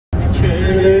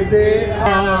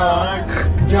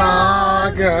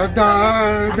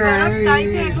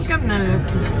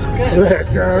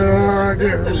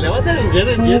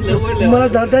मला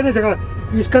दर्द नाही जगा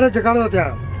इसकाला जगाडत होत्या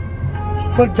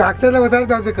पण जागसायला વધારે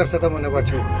દર્દ કરશે તમને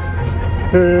પાછું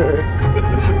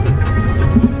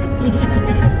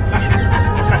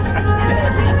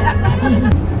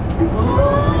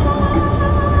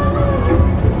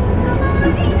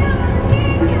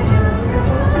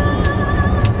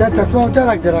त्या चष्मा ऊंचा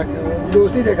राख जरा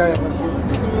डोसी देखाય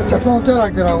चष्मा ऊंचा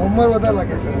राખ जरा ઉંમર વધારે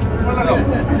લાગે છે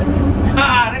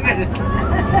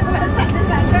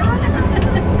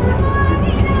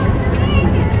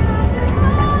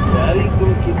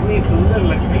कितनी सुंदर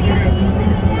लगती है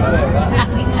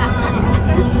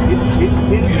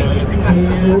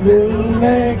दिल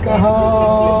ने कहा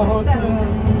हो तुम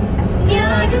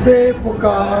से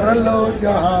पुकार लो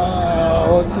जहाँ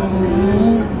हो तुम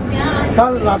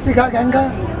चल लापसी खा गंगा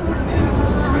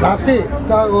लापसी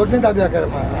तो ओढ़ने दाबिया कर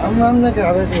हमने क्या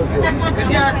हवे चोट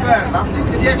करिया कर लापसी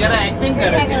करिया जरा एक्टिंग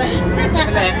कर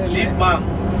पहले लिप बाम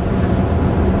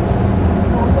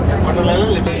फोटो ले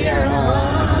ले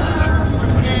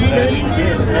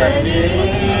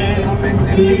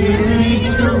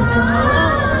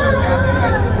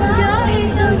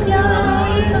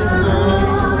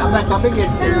अपना कॉपी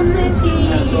कैसे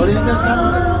ओरिजिनल सॉन्ग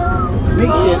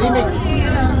मिक्स है रिमिक्स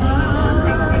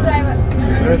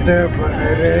दर्द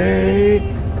भरे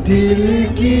दिल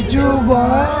की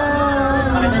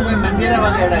जुबान कोई मंदिर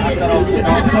वगैरह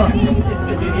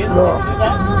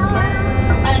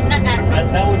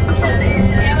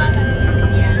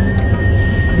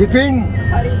बिपिन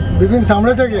बिपिन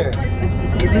सामने थे के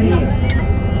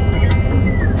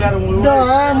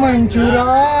दामन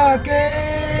चुरा के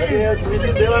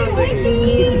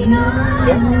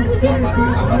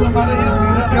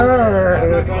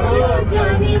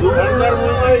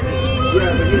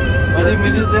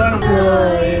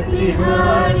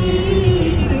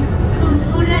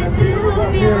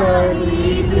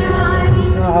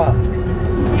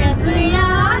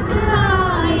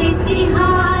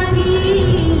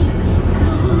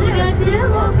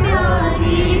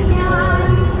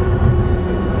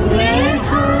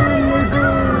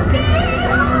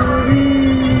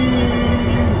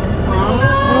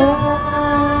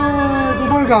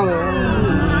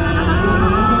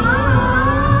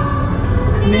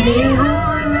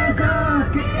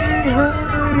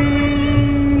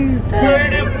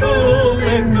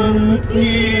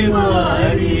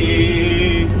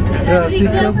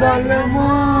रसिक बलमा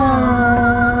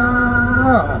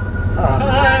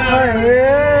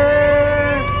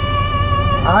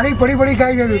आड़ी पड़ी पड़ी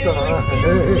गाई दे तो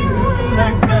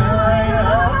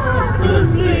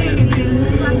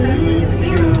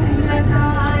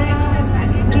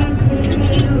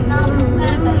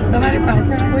तुम्हारे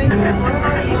पाछड़ कोई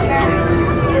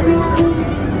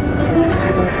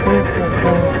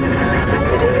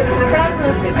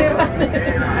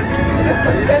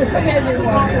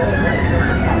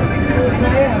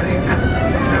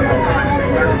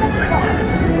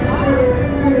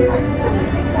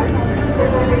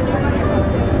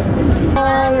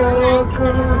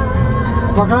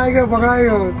पकड़ाई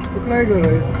गयो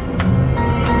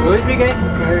रोहित भी गए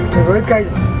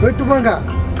रोहित तू पण का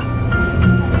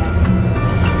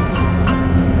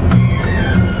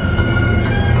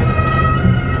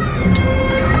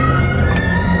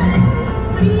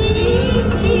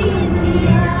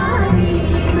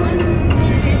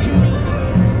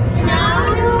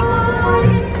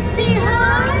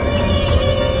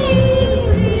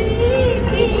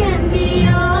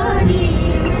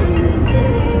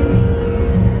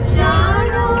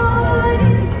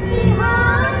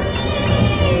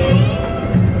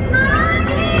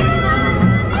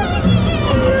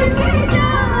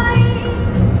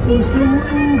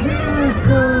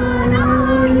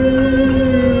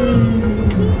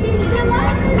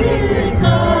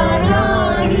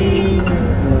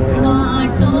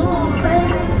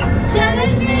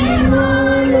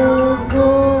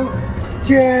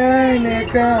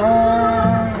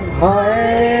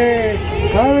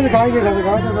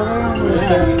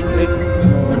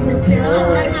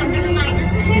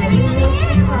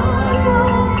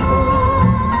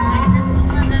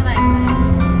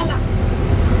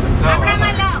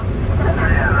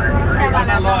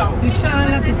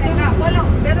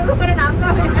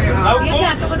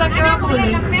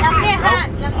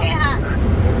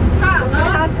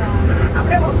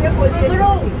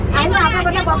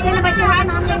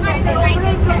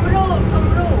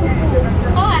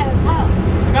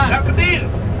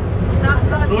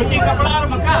रोटी कपड़ा और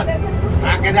मकान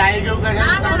आके जाए जो कर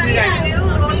रोटी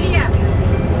जाए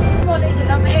બોલે છે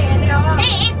તમે એને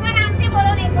એક વાર આમથી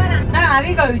બોલો ને એક વાર ના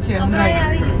આવી ગયું છે હમણાં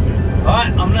આવી ગયું છે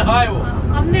हमने खाया वो।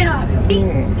 हमने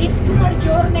इश्क पर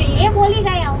जोर नहीं है, बोली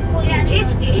गया हूँ,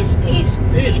 इश्क इश्क इश्क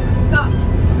इश्क का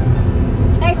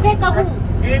ऐसे कहूँ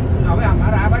હવે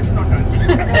અમારા આ બાજુ નો ટર્ન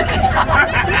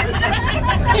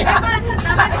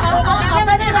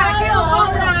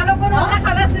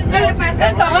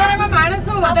તમારામાં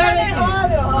માણસો વધારે છે,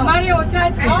 અમારે ઓછા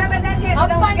છે.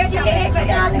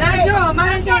 ના જો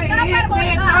અમારે જો 1 2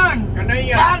 3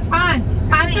 4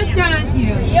 5 જ જણા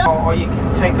છીએ. Or you can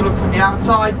take a look from the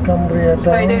outside,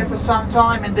 stay there for some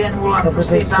time, and then we'll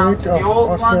proceed down to the old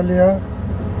Australia. one,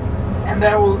 and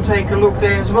then we'll take a look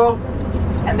there as well,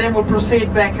 and then we'll proceed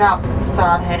back up,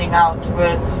 start heading out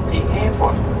towards the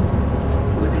airport.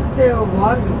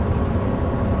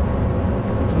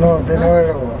 No, they never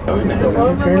ever.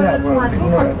 Nobody came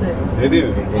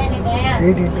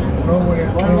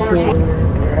to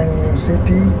brand new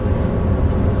city.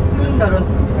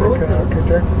 American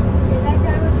architect.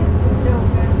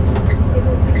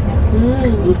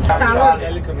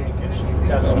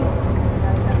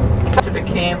 To the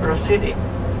Canberra city.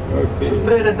 So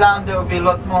further down there will be a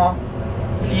lot more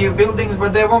few buildings, but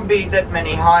there won't be that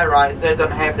many high-rise. They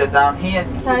don't have that down here.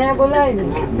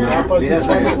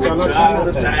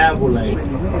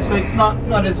 So it's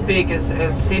not as big as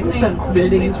Sydney.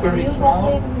 Obviously, it's very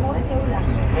small.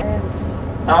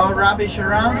 No rubbish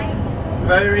around.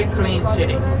 Very clean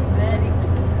city.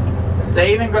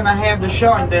 They're even gonna have the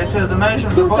show in there. It says the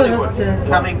Merchants of Hollywood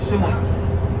coming soon.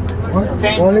 What?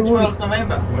 10 to 12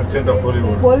 November. Merchant of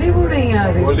Hollywood. Bollywood અહીંયા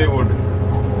આવે. Hollywood.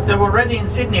 They were ready in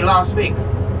Sydney last week.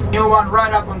 New one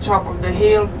right up on top of the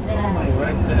hill.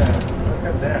 Right there. Look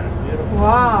at that. Beautiful.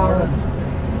 Vav.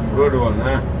 Good one,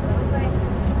 huh?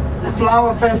 The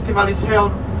flower festival is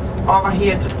held over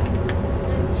here.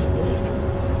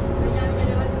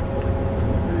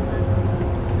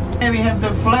 Here we have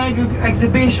the flag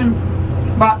exhibition.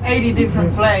 About 80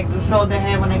 different flags or so they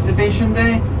have an exhibition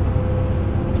there.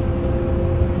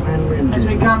 As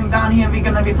we're coming down here, we're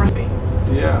gonna be pretty.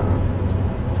 Yeah.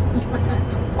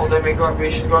 Well, then we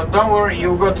should go. Don't worry, you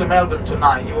go to Melbourne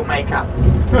tonight. You will make up.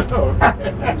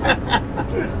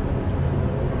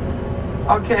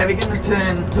 Okay, we're gonna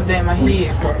turn to them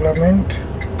here. Parliament.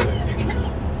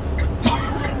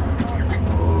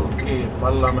 Okay,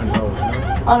 Parliament House.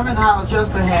 Parliament House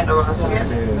just ahead of us. Yeah.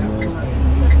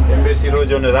 Embassy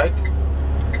Road on the right.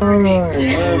 Alright.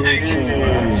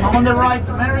 So on the right,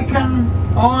 American.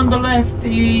 On the left,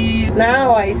 the Now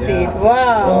I see it.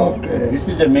 Wow. Okay. This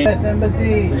is the main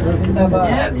embassy.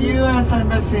 yeah, US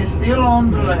Embassy still on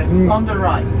the left, on the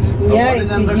right. Yeah,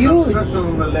 it's huge.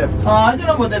 On the left. I don't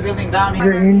know what they're building down The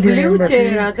here. Indian Blue embassy. chair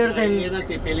rather than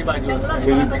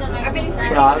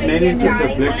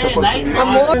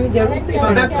So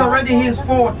that's already his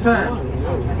fourth term.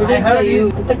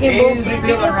 He's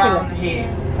still around here.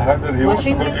 I heard that he wants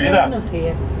to go to Iraq.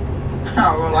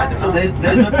 Oh, well, I don't know. There's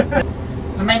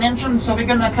the main entrance, so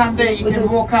we're gonna come there. You can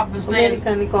walk up the stairs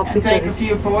and take a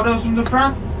few photos from the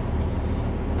front.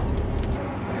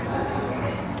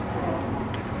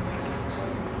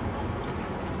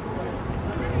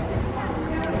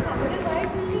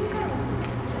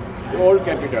 The old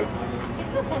capital.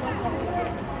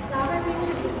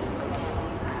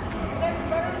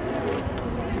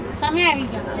 તમે આવી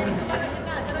જાઓ.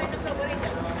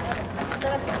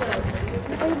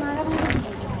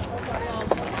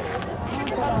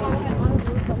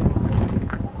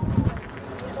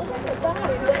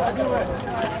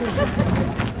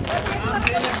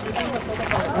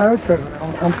 Out there.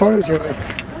 I'm part of it.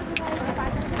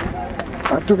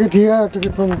 I took it here, I took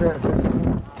it from there.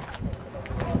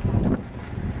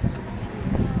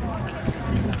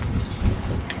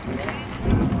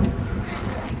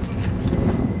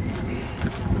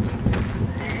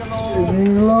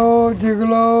 Jiglo,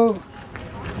 jiglo.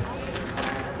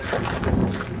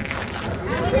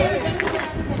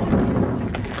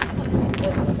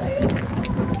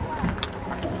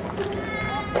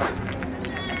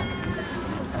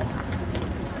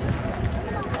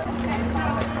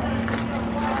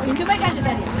 Ini baik aja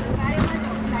tadi.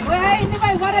 Wah, ini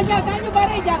baik barang jauh, tanya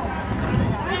barang jauh.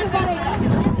 Tanya barang jauh.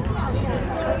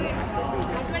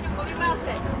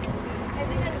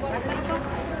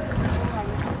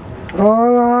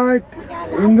 All right,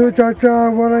 Hindu चाचा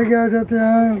बोला क्या जाते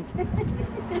हैं?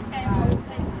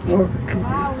 Okay.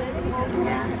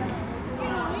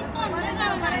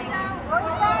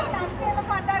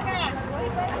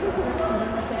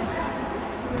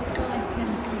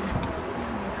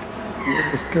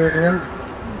 Stadium.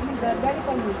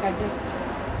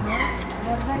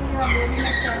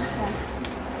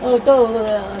 Oh, tu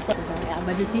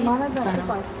baju sini.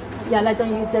 Sana. Jalan tu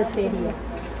you just stay here.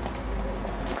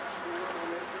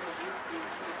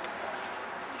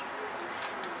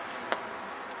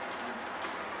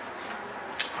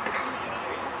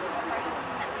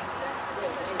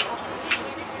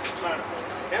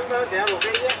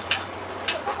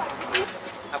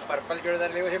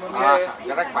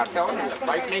 જરાક પાસે આવો ને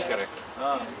byte નહીં કરે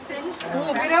હું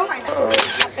ઊભી રહું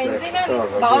આ પેન્સિલ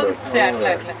બાઉન્સ છે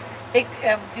એટલે એક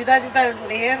જુદા જુદા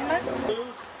લેયરમાં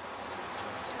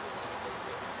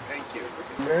થેન્ક યુ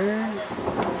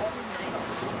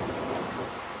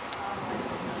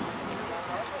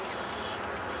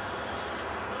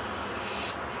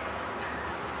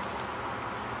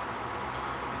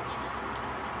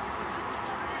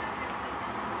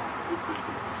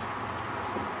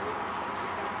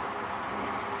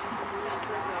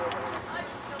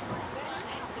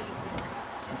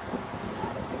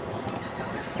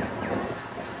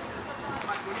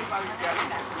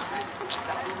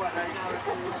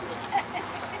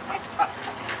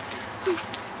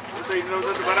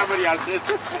બરાબર યાદ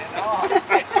રહેશે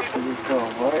Tulipa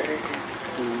white,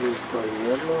 tulipa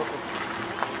yellow,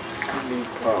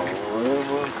 tulipa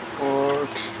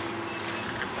Waverport,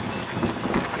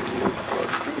 tulipa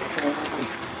Griffin.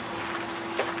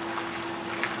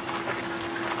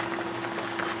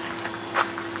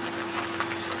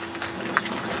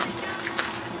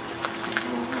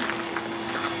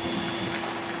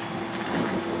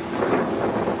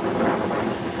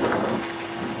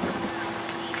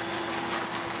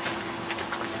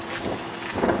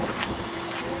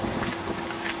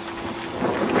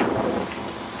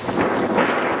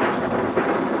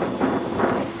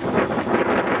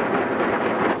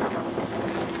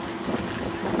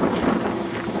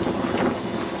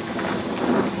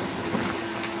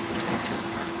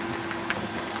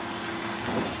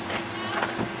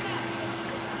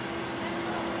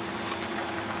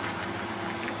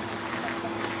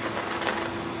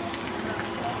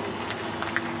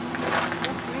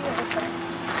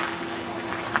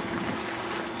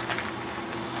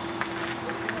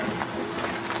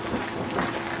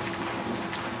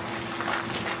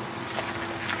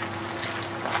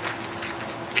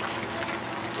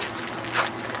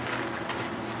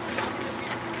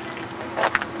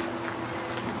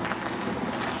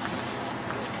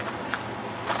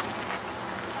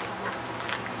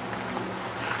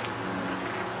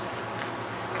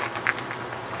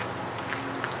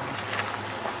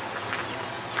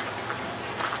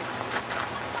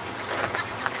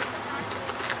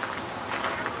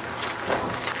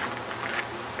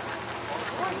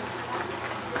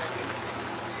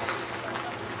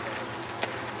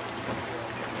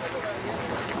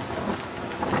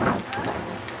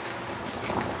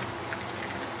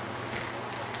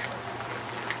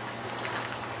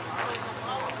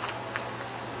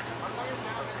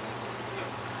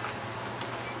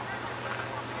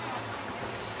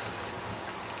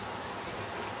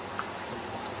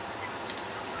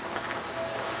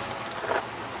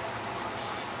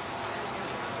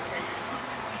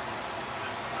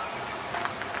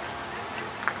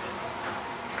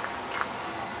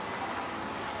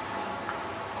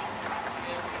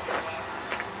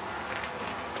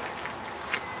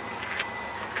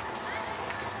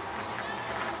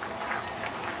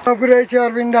 Copyright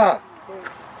Arvinda.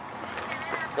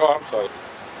 Oh, I'm sorry.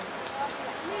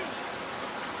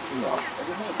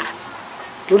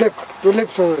 Tulip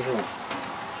solution.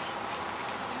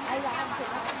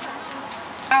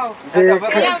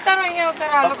 અહીંયા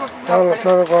ઉતારો આ લોકો ચાલો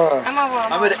સર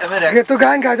આમાં ये तो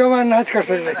गान गा जो मैं नाच कर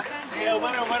सकते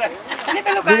અને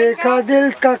પેલું देखा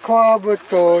दिल का ख्वाब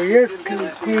तो ये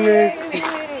खुले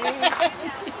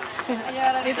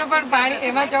એ તો પણ પાણી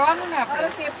એમાં જવાનું ને આપણે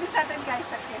ટેપની સાથે ગાઈ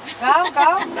શકીએ ગાઓ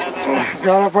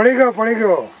जरा पड़ी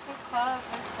गयो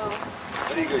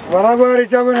बराबर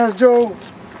इटा में हंस जो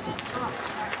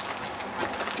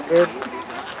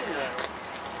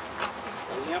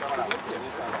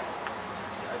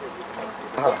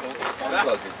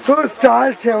શું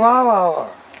સ્ટાઇલ છે વાહ વાહ વાહ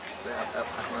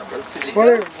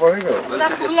પડી ગયો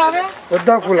ફૂલ આવે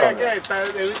બધા ફૂલ આવે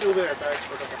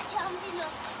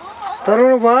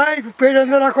તરુણ ભાઈ પેટ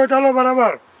અંદર રાખો ચાલો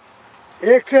બરાબર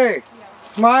એક છે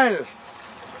સ્માઈલ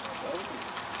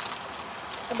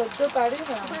બધું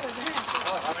કાઢ્યું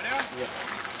ને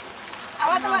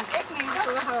આવા તો એક મિનિટ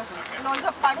ક્લોઝ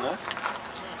અપ પાડો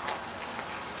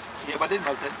એ બધે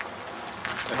મળશે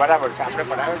બરાબર છે આપણે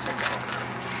બનાવ્યો છે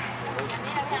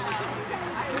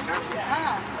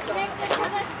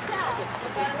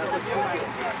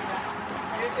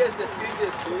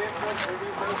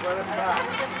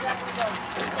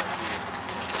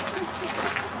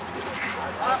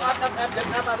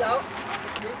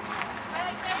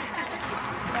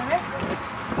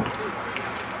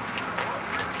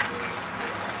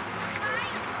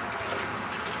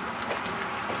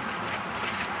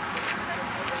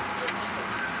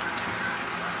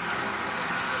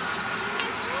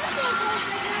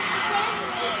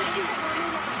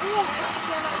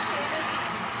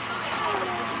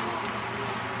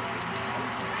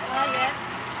yes.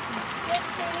 Yes,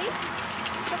 please.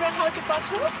 Children, hold your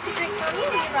bottle. Drink money,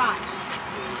 we rush.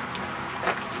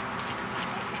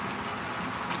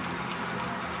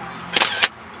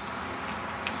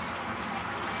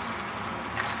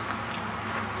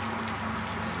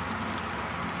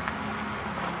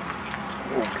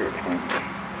 Okay, fine.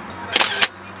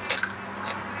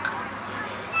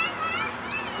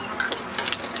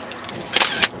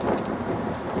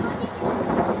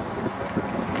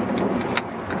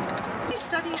 You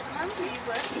studying at the moment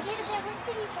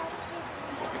or you working?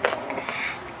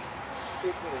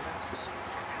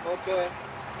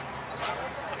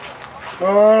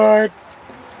 All right.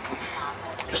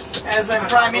 As a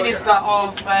Prime Minister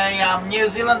of New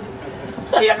Zealand,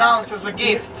 he announced as a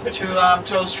gift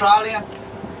to Australia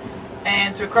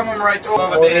and to commemorate all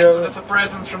over there. So that's a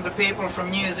present from the people from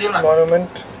New Zealand.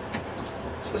 Monument.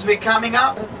 So it's coming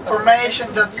up.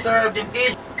 Formation that served in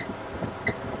each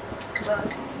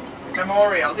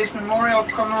memorial. This memorial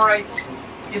commemorates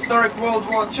historic World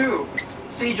War II,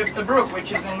 Siege of Tobruk,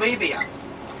 which is in Libya.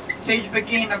 Siege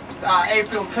began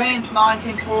April 10th,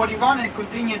 1941 and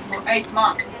continued for 8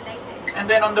 months. And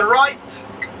then on the right,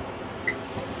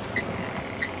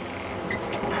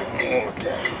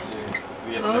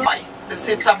 that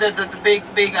sits up there, the big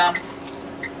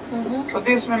so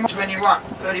this memorial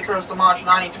 31st of March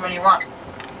 1921.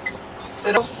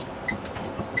 So those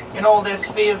in all their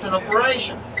spheres in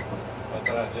operation.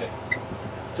 That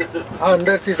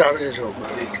is our job.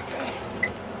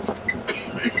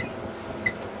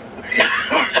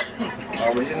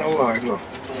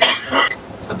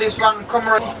 So this one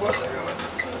commemorates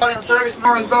in service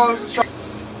memorial goes.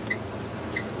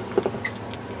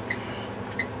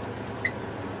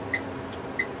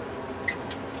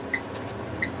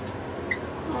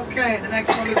 Okay, the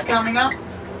next one is coming up.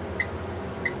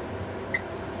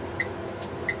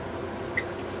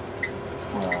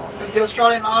 It's the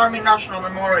Australian Army National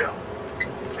Memorial,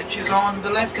 which is on the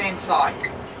left-hand side.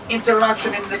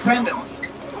 Interaction Independence.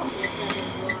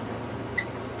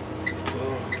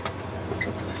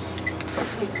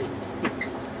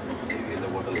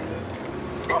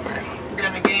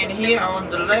 Then again here on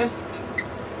the left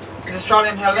is the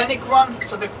Australian Hellenic one,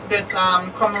 so that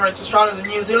commemorates Australia's and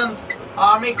New Zealand's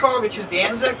Army Corps, which is the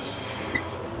ANZACs.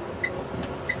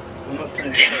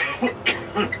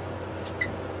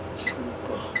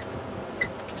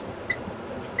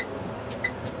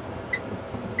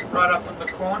 Right up in the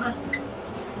corner.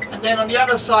 And then on the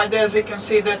other side there, as we can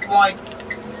see that white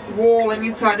wall, and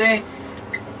inside there,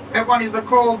 that one is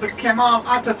called the Kemal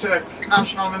Atatürk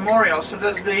National Memorial. So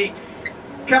there's the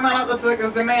Kemal Atatürk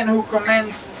is the man who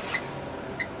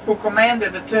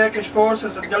commanded the Turkish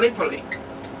forces at Gallipoli.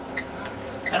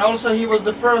 And also he was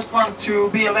the first one to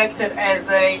be elected as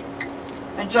a,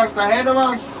 and just ahead of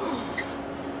us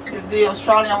is the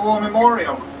Australian War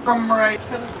Memorial. Commemorate.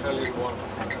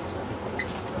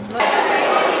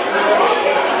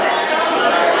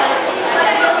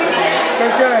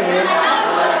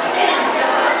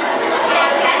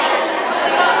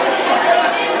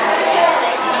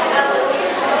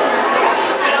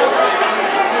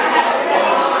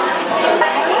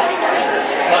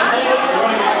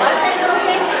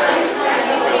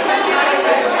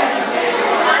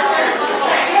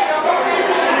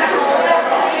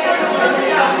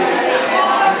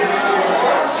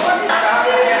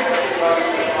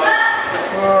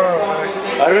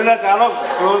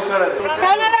 Close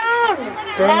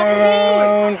Turn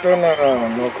around. Turn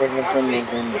around. No,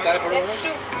 That's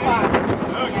too far.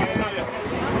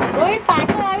 Rohit,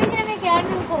 પાછો આવી જાય ને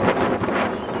ક્યારનું phone.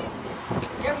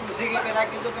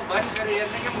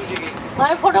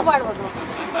 મારે photo પાડવો હતો.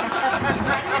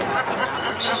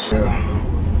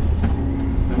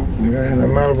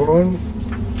 Melbourne.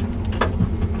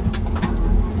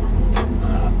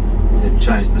 They've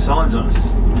changed the signs on us.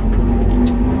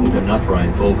 Enough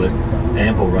rainfall, but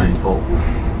ample rainfall.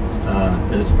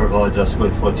 This provides us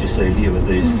with what you see here with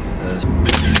these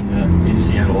in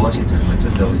Seattle, Washington, which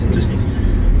I thought was interesting.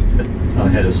 But I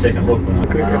had a second look when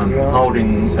I'm holding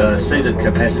seated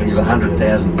capacity of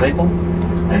 100,000 people,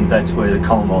 and that's where the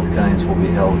Commonwealth Games will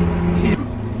be held here.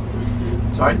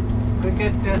 Sorry?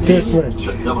 Cricket Test match.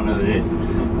 That one over there.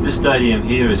 This stadium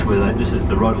here is where this is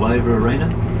the Rod Laver Arena.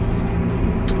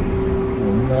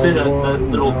 See that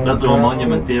little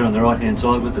monument there on the right hand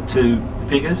side with the two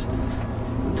figures?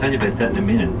 I'll tell you about that in a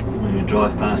minute when we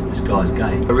drive past this guy's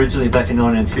gate. Originally back in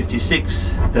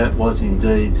 1956, that was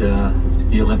indeed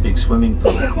the Olympic swimming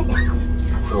pool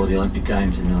for the Olympic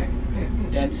Games in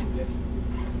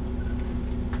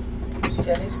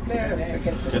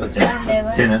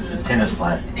tennis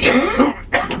player.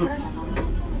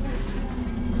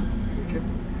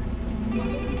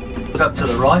 up to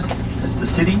the right, it's the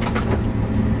city.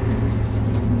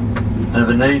 And of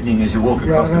an evening, as you walk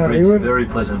across the bridge, a very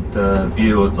pleasant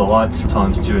view of the lights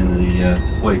sometimes during the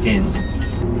weekends.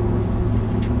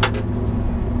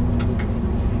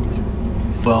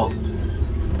 Well,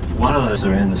 one of those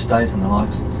around the state and the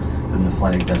likes, and the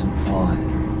flag doesn't fly.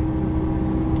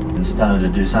 And started to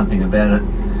do something about it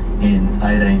in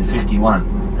 1851,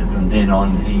 and from then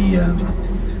on he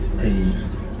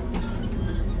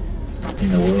in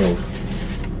the world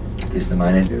is the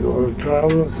main end. The old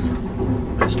trams.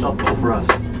 They stopped all for us.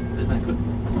 Isn't that good?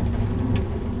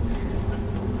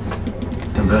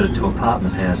 Converted to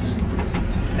apartment houses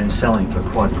and selling for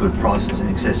quite good prices, in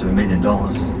excess of $1 million,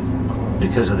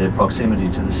 because of their proximity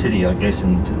to the city, I guess,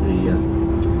 and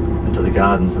to the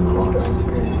gardens and the likes.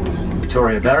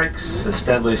 Victoria Barracks,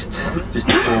 established just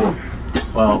before,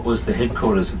 well, it was the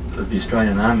headquarters of the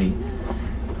Australian Army.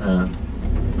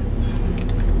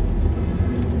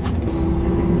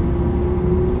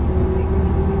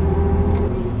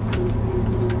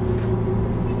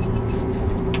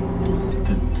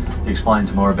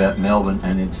 Explains more about Melbourne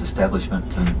and its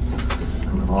establishment and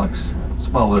the likes. It's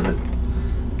well worth it.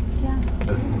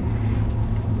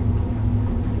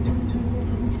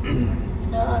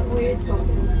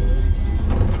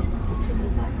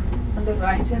 On the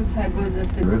right hand side was a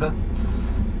River.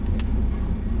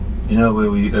 You know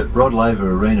where we at Rod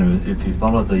Laver Arena, if you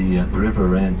follow the river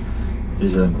around,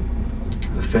 there's a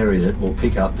ferry that will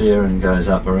pick up there and goes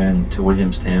up around to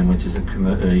Williamstown, which is an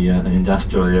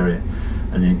industrial area,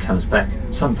 and then comes back.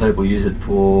 Some people use it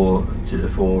for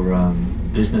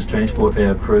business transport for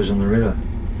our cruise on the river.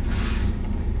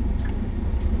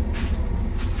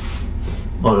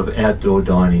 A lot of outdoor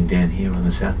dining down here on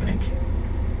the South Bank.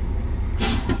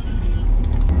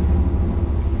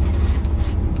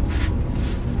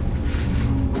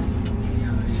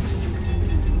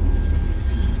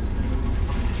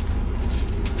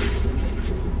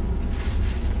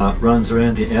 Runs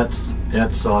around the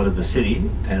outside of the city,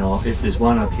 and if there's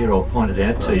one up here, I'll point it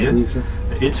out to you.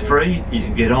 It's free, you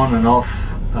can get on and off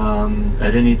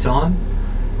at any time,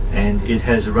 and it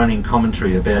has a running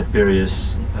commentary about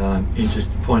various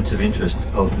points of interest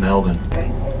of Melbourne.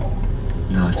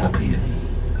 No, it's up here.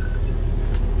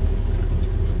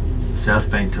 South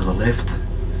Bank to the left.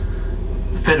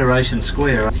 Federation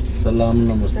Square. Salam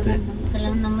namaste.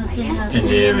 And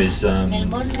there is,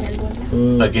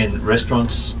 again,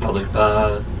 restaurants, public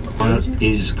bar.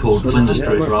 Is called Flinders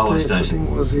Street Railway Station.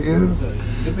 Was here.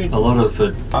 A lot of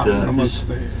it,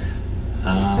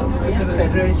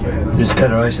 this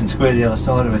Federation Square, the other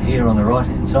side of it here on the right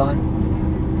hand side.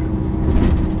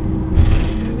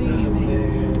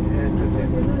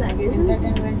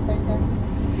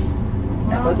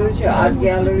 art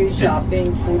gallery,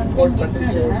 shopping, food court,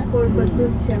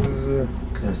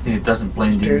 It doesn't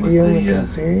blend in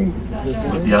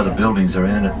with the other buildings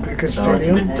around it, so it's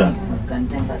a bit.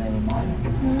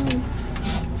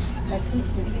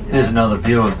 Here's another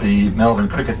view of the Melbourne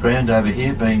cricket ground over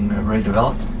here being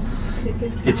redeveloped.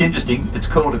 It's interesting. It's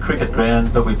called a cricket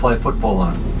ground, but we play football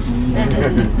on it.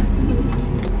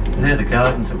 And they're the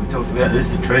gardens that we talked about. This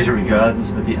is the Treasury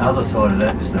Gardens, but the other side of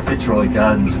that is the Fitzroy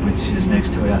Gardens, which is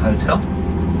next to our hotel.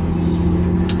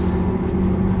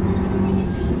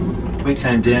 We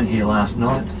came down here last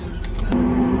night,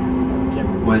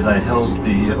 where they held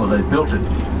they built it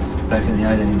back in the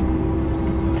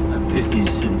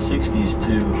 1850s and 60s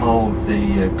to hold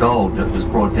the gold that was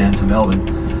brought down to Melbourne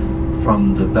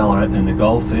from the Ballarat and the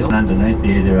goldfield. Underneath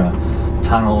there are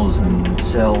tunnels and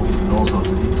cells and all sorts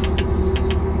of things.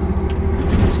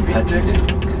 St Patrick's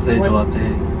Cathedral up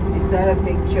there. Is that a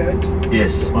big church?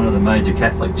 Yes, one of the major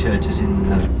Catholic churches in,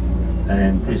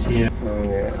 and this here,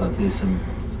 so there's some.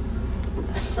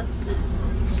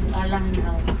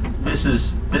 This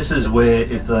is where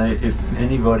if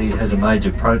anybody has a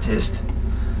major protest,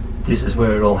 this is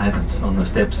where it all happens, on the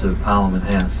steps of Parliament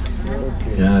House.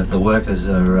 Okay. You know, if the workers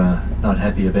are not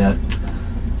happy about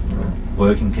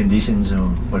working conditions or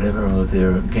whatever, or if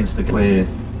they're against the where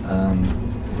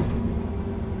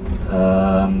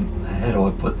how do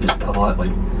I put this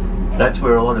politely? That's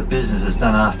where a lot of business is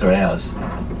done after hours.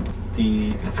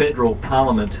 The federal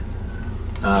Parliament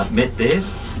met there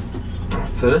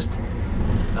first,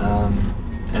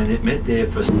 and it met there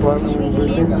for Parliament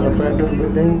building, the federal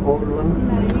building, old one.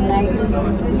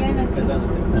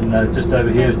 And just over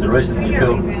here is the recently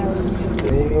built.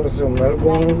 The University of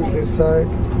Melbourne, this side.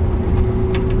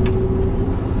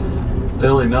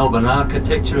 Early Melbourne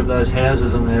architecture of those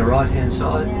houses on their right hand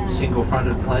side, single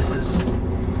fronted places.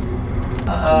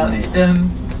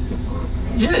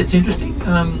 Yeah, it's interesting.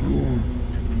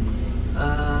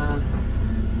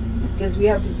 Because we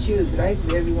have to choose, right,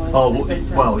 where we want to Oh, spend some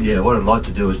time. well, yeah, what I'd like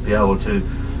to do is be able to,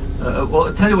 well,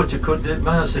 I'll tell you what you could do.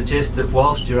 May I suggest that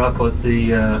whilst you're up at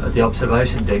the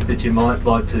observation deck, that you might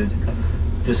like to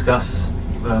discuss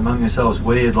among yourselves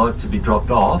where you'd like to be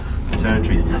dropped off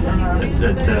territory at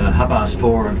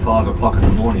 4:30 and 5 o'clock in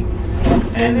the morning.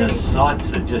 And the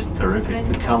sights are just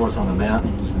terrific, the colours on the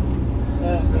mountains.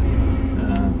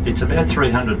 It's about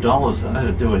 $300 though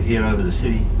to do it here over the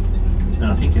city, and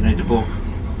I think you need to book.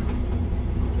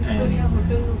 And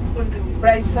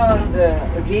Price on the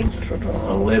range.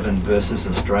 11 versus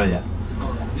Australia,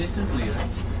 Recently,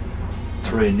 right?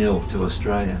 3-0 to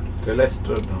Australia.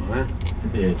 Telestra, huh?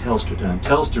 Yeah, Telstra Dome.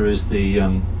 Telstra is the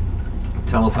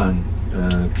telephone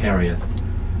carrier,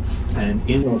 and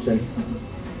in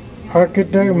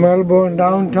Architect, Melbourne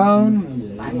downtown.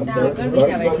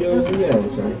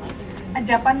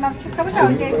 जापानमा चाहिँ खबर छ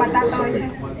के बताता હોય છે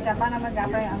જાપાનમાં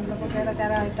આપણે આમ લોકો પહેલા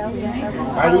ત્યારે આવતા હોય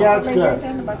ફરિયાદ કર.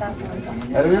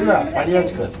 અરવિંદા, ફરિયાદ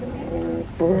કર.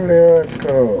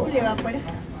 લેવા પડે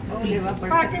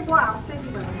પાકે કો આવશે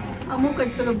અમુક જ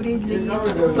પેલો બ્રિજ લઈએ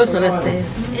બહુ સરસ છે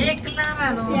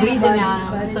બ્રિજ ને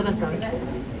આ સરસ આવે છે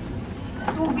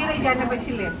તું ઊભી રહી જાય ને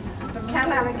પછી લે તો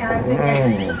ખ્યાલ આવે કે આ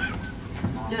રીતે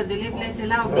જો દિલીપ લે છે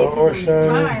લાવ બેસી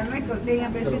હા એમ કહો તે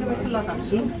અહીંયા બેસીને પછી લો તમે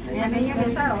અહીંયા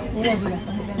બેસાડો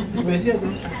બેસી હતો.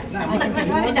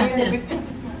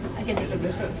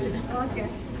 ઓકે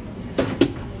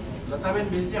લતાબેન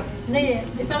બેસી જાઓ. નહીં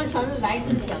એ તમે સરળ લાઈટ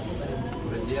નથી આપી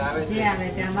જે આવે જે આવે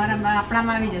તે અમારા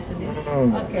આપણામાં આવી જશે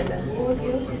okay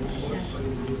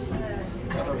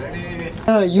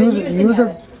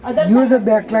Use a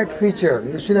backlight feature.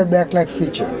 You should have backlight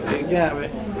feature. ક્યાં આવે?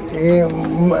 ये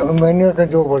मैंने का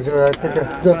जो बोल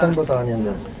जो तन बताने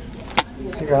अंदर.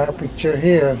 See, I have a picture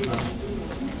here.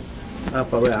 હા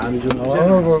હવે આમ જો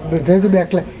Oh, there's a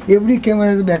backlight. Every camera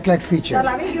has a backlight feature. ચાલ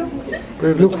આવી ગયું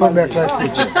Look for backlight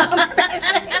feature.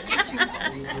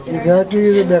 You have to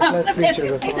use a backlight feature.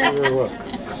 That's how it will work.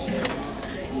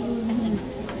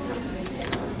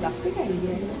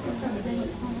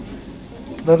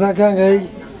 दादा कहाँ गई?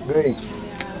 गई.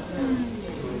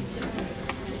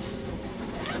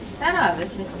 સારો આવે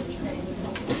છે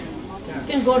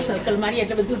કે ગોળ સર્કલ મારી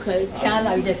એટલે બધું ખ્યાલ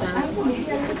આવી જાય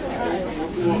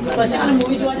પછી મને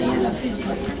મૂવી જોવાની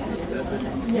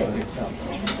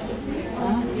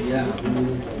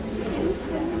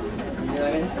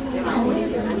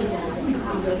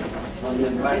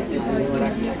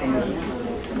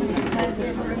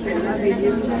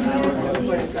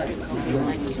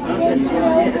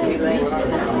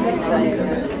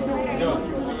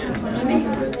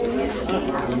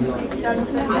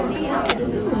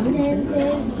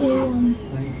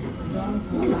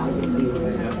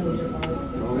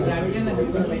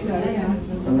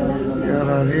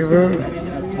river.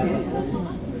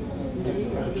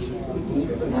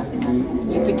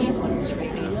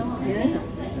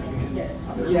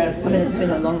 I mean, it's been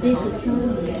a long time.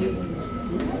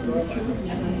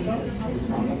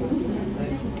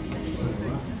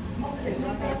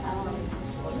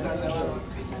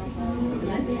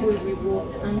 That's where we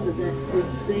walked under that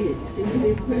bridge there. See where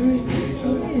they're buried? Yeah.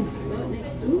 Right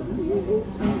next door. We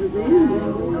walked under there. We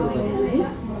went all the way there.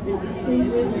 Did you see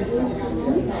where we walked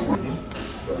under?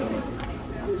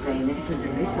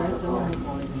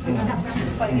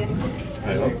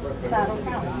 સારું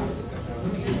કામ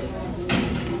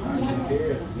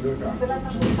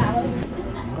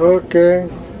Okay.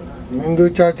 Hindu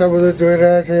ચાચા બધું જોઈ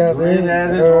રહ્યા છે ત્યાંથી.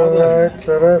 Alright,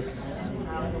 સરસ.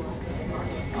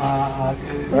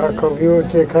 આખો view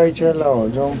દેખાય છે. લાવો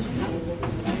જો.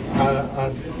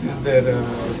 This is their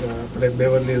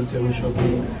Beverly Hills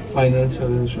shopping, financial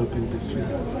and shopping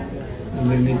district. And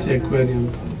then it's aquarium.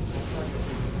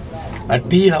 આ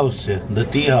ટી હાઉસ છે, the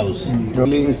T house.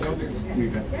 Link.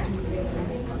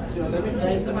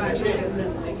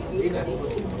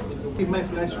 My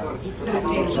flash works.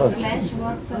 Flash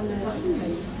work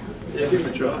Yeah, give it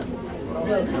a try.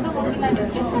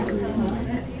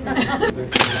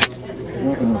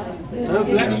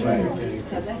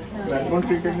 હું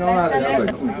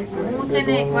છે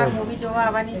ને એકવાર મૂવી જોવા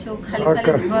આવવાની છું ખાલી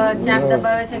ચાપ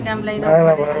દબાવે છે કે આમ લઈને ના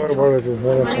ના બરાબર બોલો છો.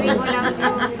 સરસ.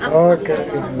 ઓકે.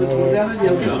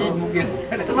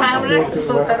 તું આવડે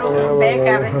તું તારું બેક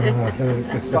આવે છે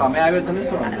તો અમે આવ્યો તને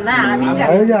શું? ના આવી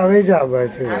જા આવી જા ભાઈ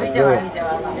છે. આવી જાવ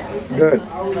Good.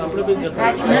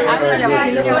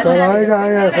 ચાલ આવી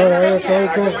જા સર. ચાલ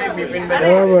ચાલ.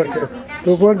 બરાબર છે.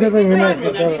 તું પણ છે તો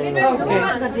મીનાક્ષી ચાલ.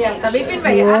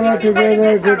 બિપિનભાઈ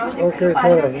together good. Okay,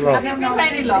 સરસ. લો.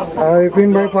 બિપિનભાઈ લો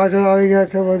વિપિનભાઈ પાછળ આવી ગયા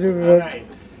છે બાજુ.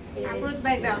 આપણું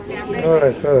અમૃતભાઈ ગ્રાઉન્ડ ને આપણે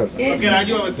Alright, સરસ. ઓકે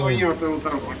રાજુ હવે તો અહીંયા આપણે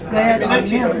ઉતારો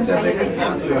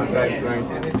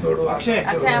અક્ષય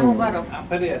અક્ષય આમ ઉભા રહો.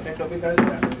 ફરી ટોપિક આવી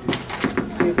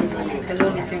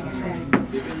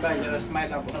બિપિનભાઈ જરા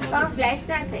સ્માઈલ આપો પણ ફ્લેશ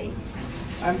ના થઈ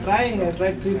I'm trying. I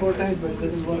tried 3-4 times, but it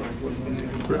doesn't work.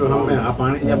 હમે આ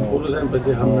પાણી જ્યાં પૂરું થાય ને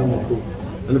પછી હમને મૂકું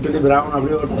અને પેલી બ્રાઉન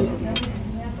આપણી હોટલ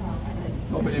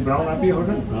પેલી બ્રાઉન આપી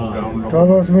હોટલ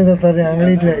ચાલો સ્મિતા તારી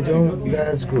આંગળી જ લેજો.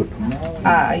 That's good.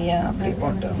 આ અહીંયા આપણી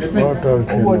બોટલ Bottle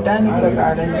છે. બોટાનિકલ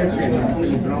ગાર્ડન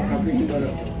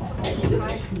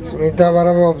સ્મિતા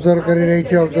બરાબર ઓબ્ઝર્વ કરી રહી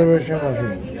છે. ઓબ્ઝર્વેશન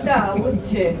આપી. આવું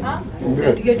જ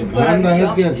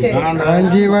છે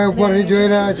હાંજી ભાઈ ઉપરથી જોઈ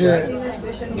રહ્યા છે.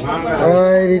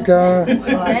 હાય રીટા.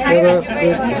 સરસ.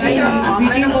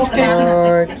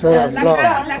 Alright, સરસ. લો.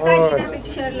 લતાજીના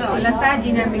પિક્ચર લો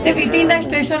લતાજીના તે પિક્ચર વીટીના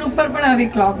સ્ટેશન ઉપર પણ આવી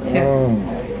ક્લોક છે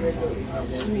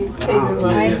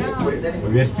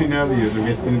વેસ્ટીને આવી એટલે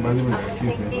વેસ્ટીની બાજુમાં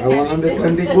રાખી છે આ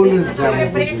 120 કોલ્ડ છે આ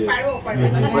બ્રેક પાડવો પડે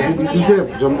પછી બીજું છે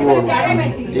જમવાનું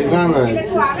એ ગામ આવે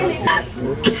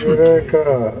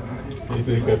રેખા.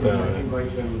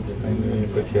 અને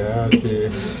પછી આ છે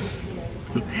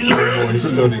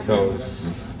હિસ્ટોરિક હાઉસ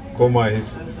કોમા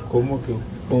કેવું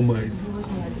કોમા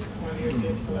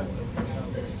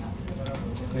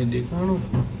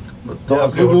તો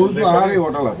આપણે જોઉં છું હારી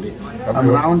હોટલ આપણી આ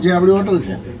બ્રાઉન જે આપણી હોટલ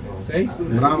છે કઈ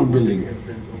બ્રાઉન બિલ્ડિંગ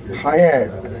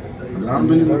હાયત. બ્રાઉન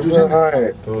બિલ્ડિંગ ઊંચું છે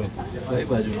હાયત. તો કઈ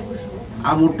બાજુ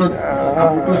આ મોટું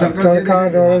સર્કલ છે ચરખા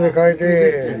દ્વારા દેખાય છે.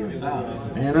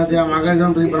 એનાથી આમ આગળ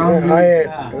જાવ તો brown હાયત.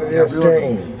 We are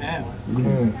staying.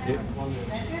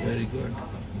 Very good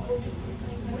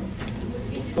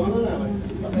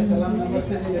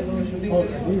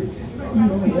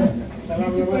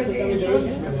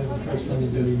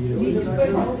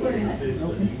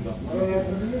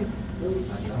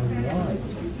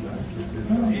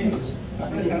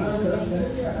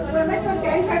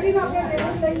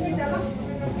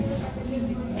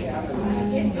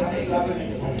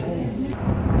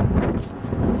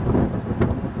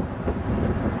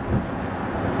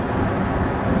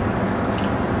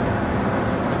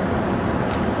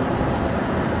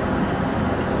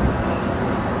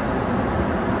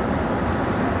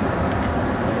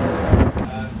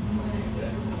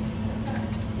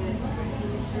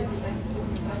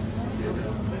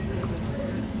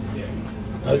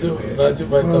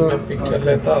Rajubhai તમે પિક્ચર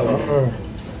લેતા હો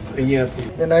અહીંયાથી.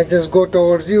 Then I just go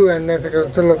towards you and then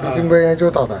ચલો બિપિનભાઈ અહીંયા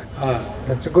જોતા હતા. હા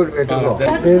That's a good way to go.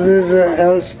 This is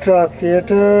Elstra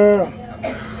Theatre.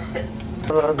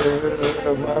 This is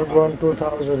Melbourne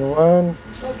 2001.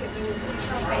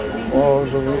 All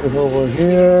the way over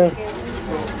here.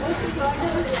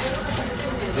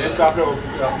 જે તો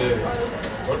આપણે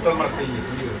હોટલમાં કહીએ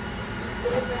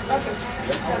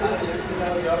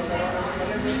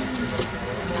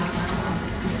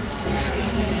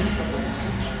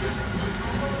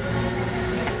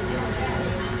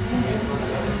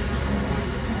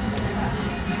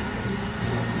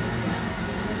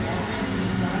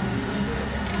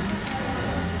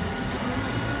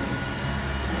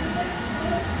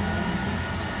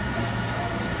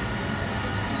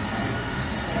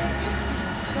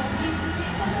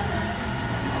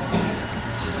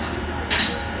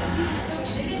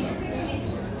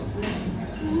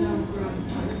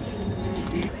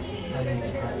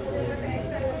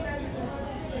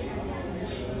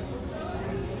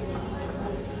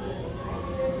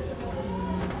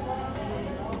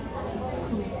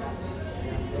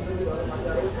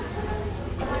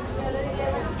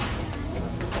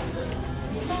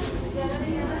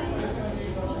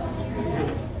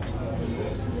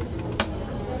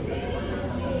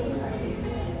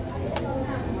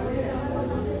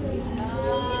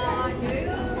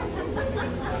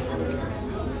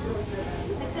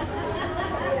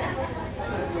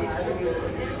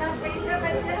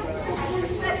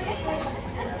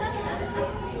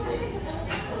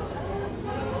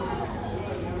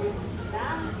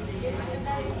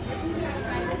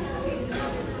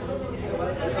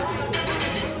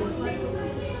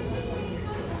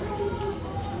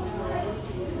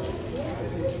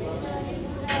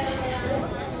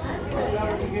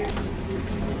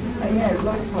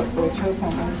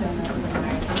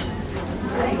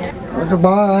Okay,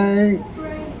 bye.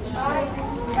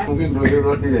 મૂકીને રોજે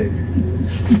રોટી જાય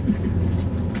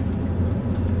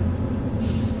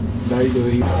ડાઈ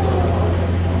જોઈ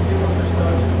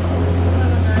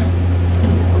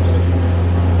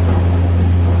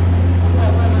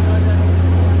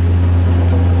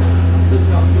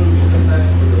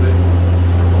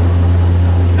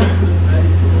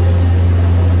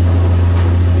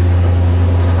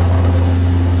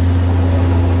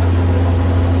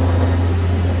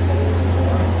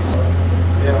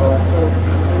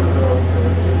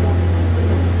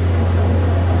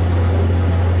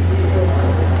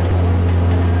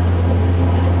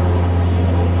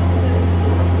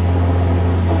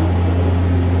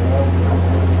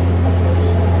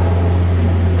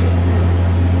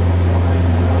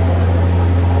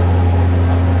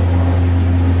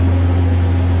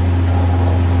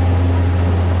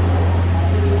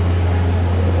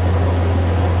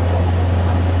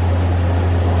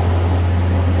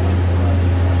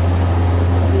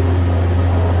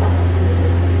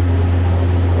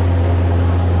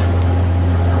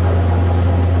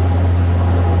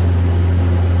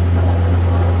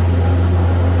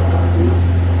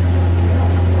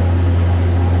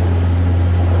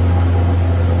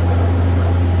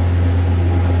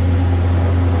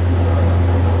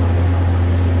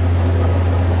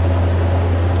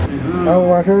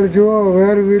પાછળ જુઓ,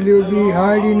 where will you be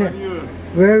hide in,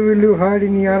 where will you hide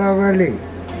in Yarra Valley?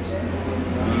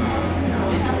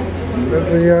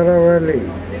 That's Yarra Valley.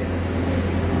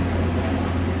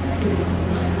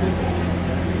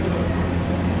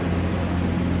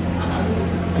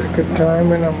 Take a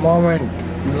time and a moment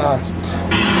last.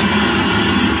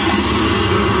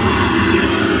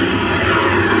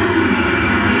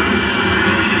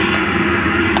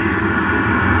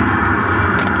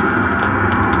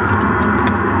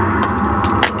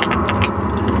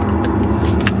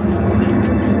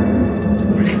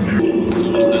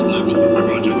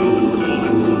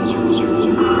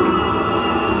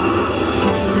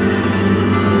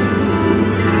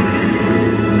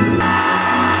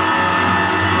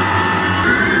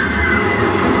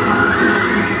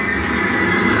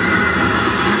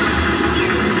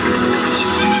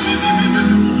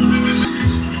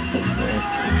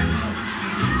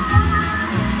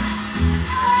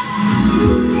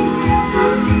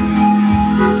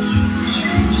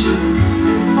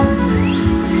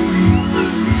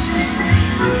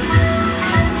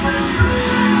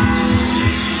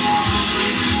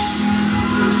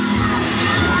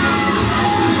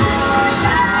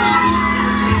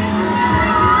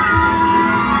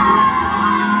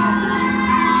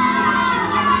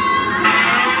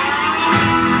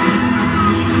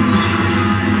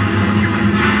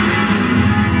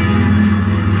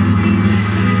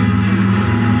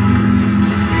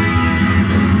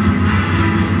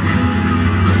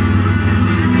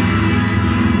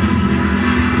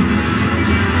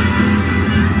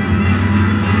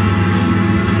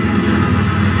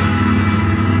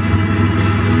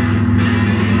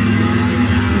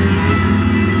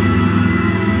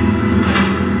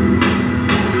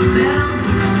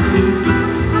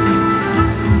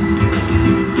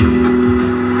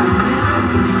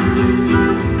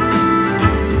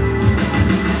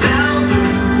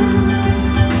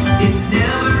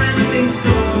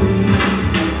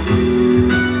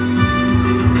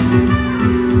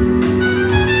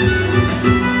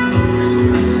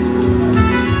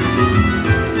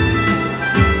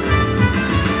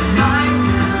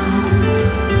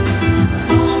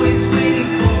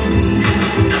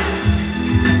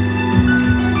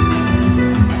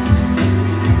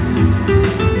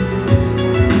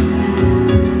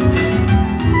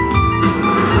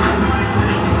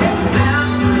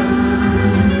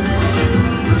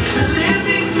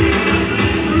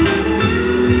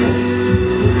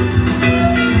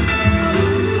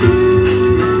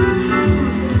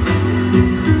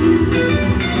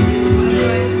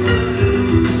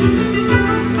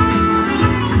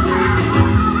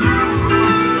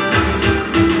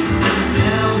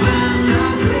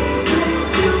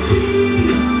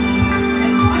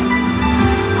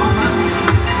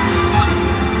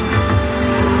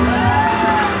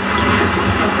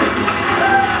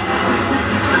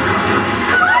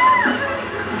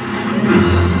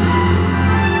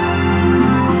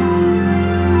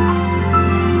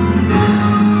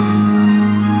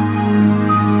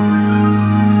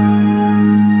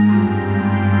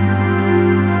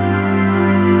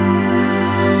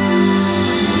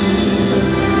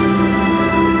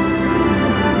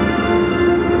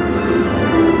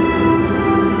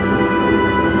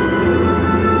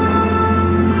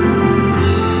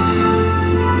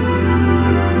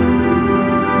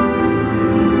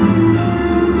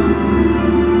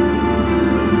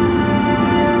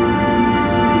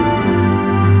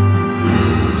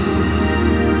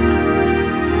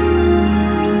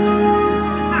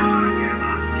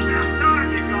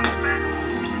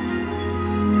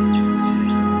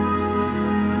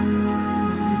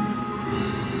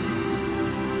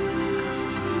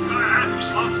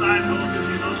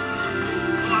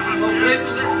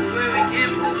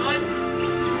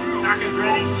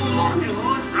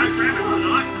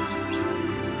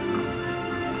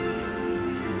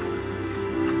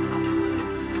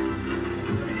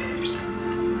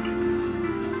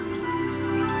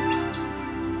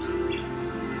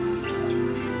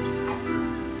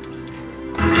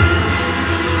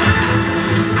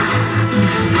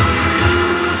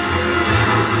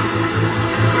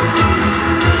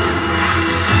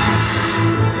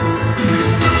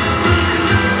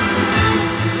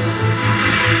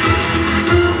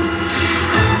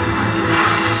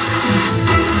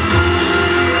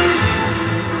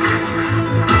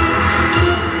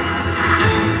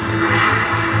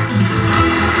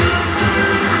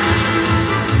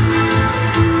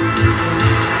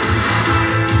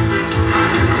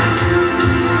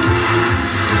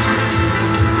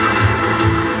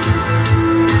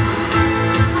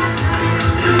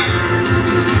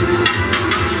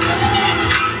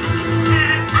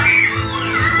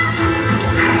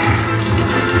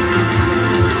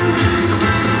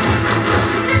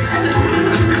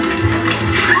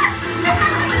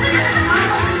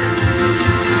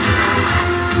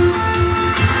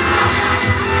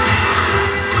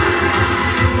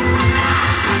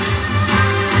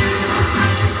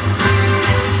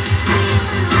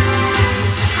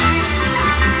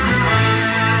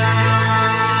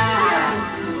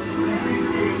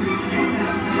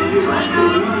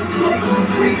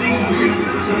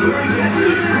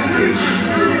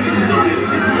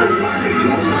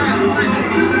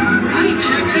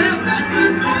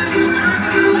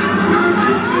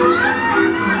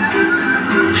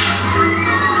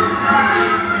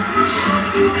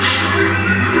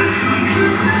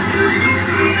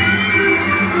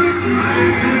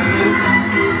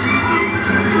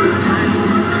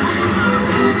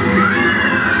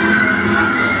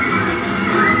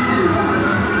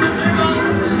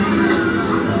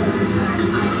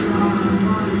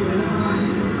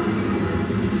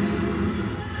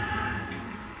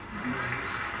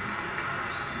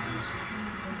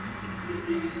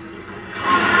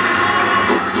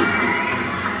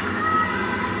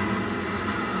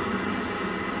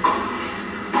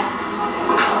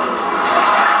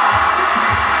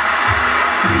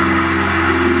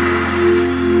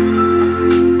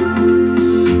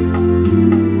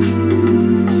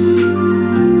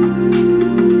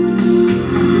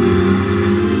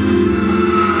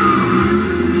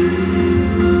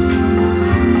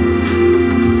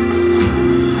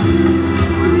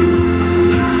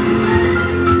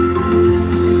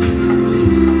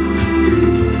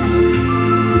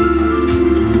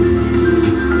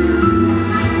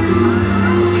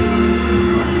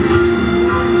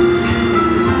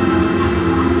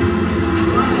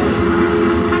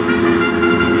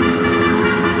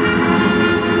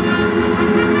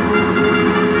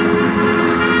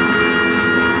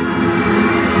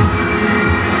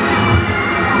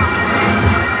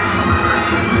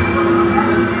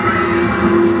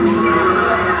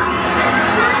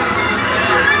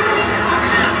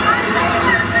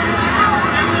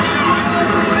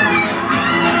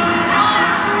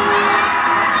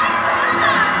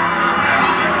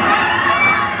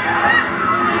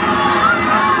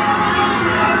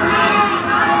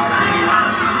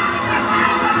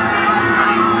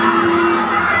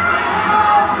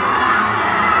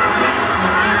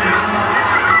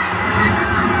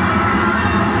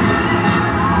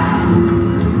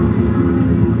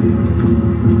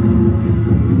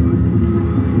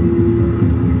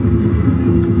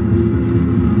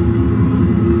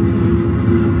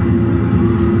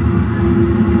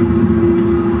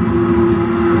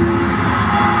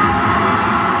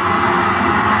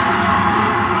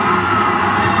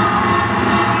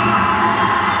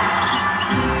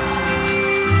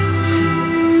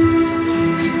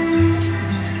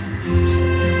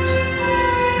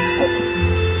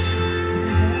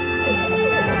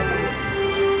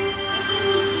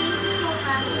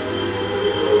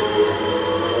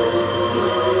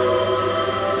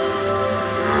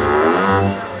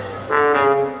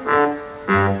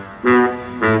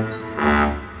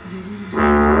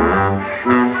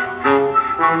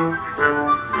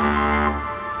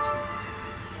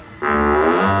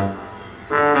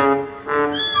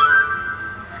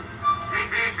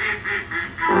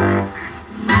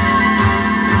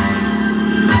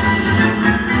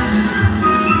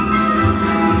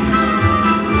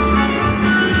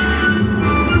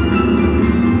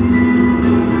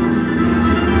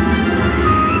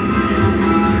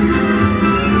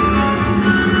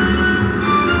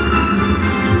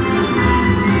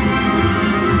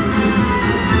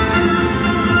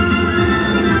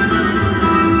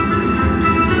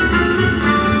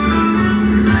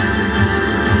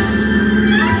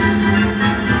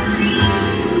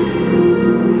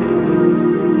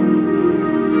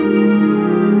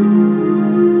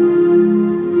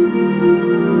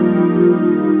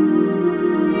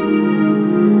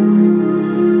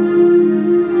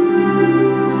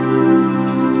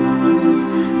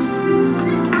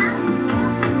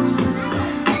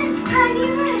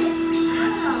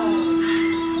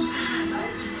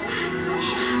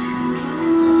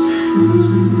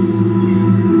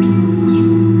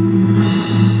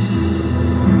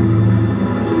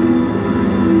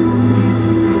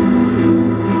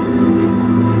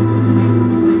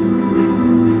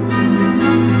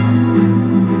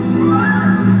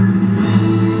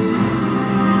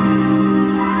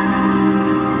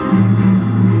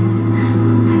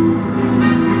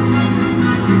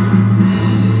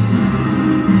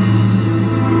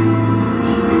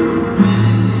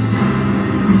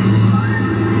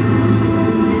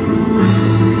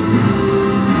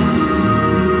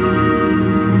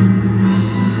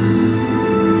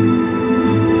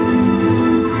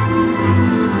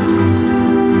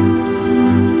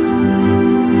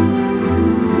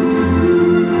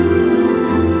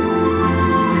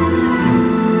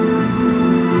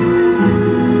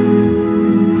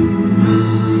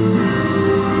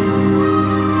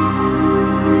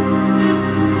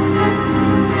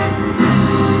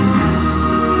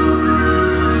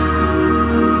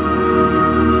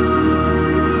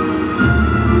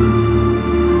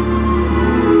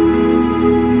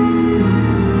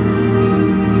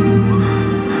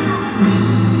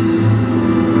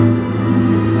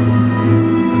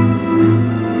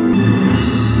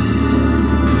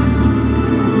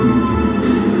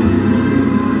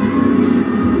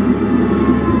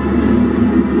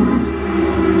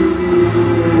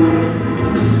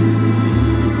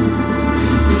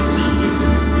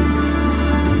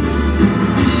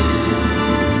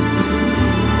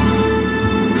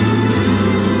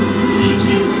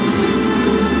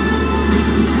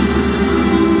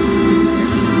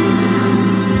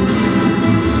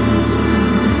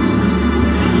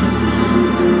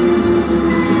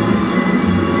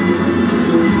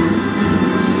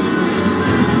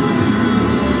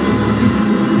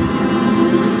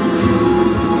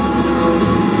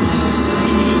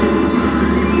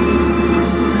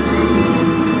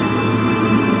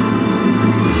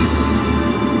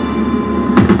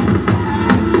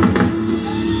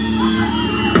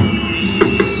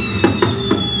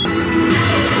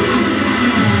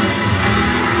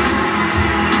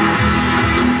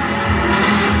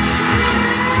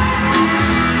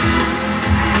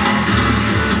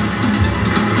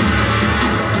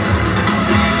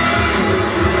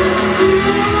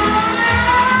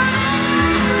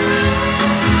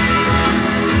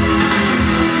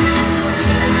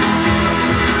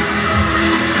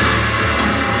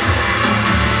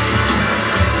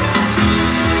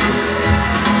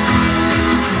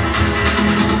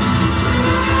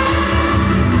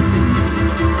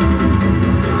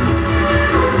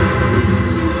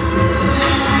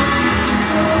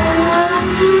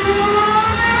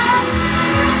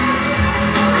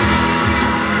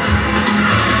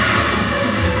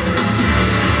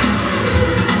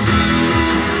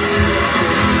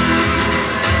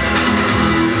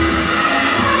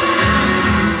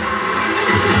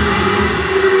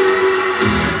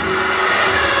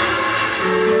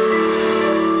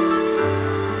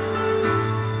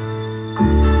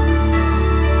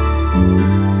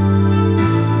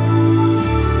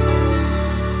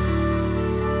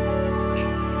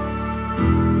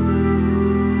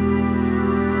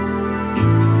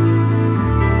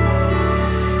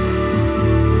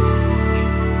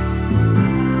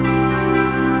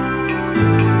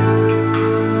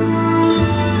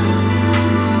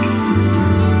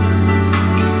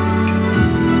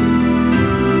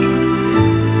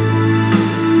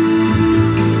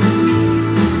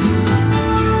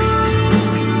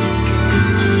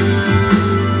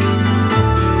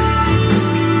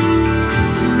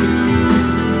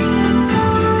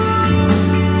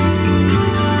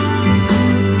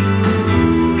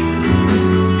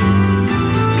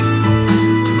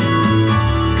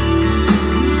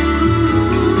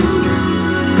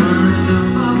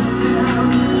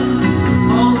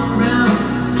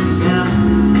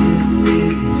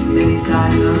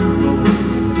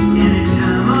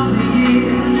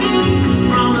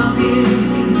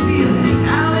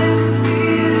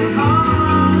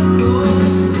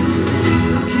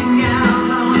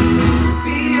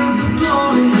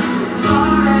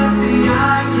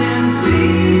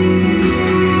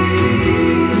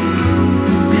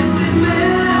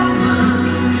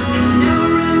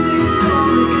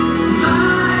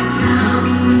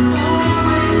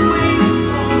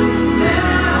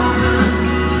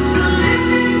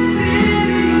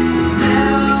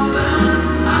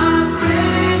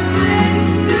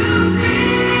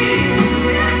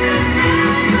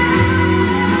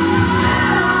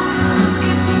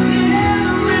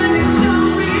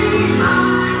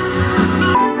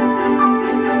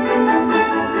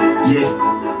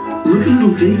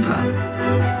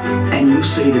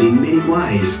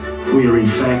 are in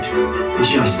fact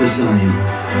just the same.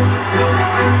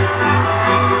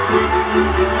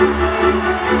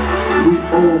 We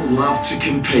all love to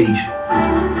compete.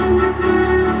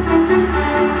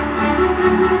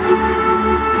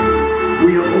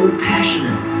 We are all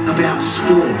passionate about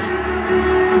sport.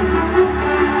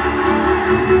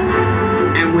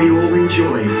 And we all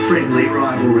enjoy friendly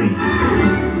rivalry.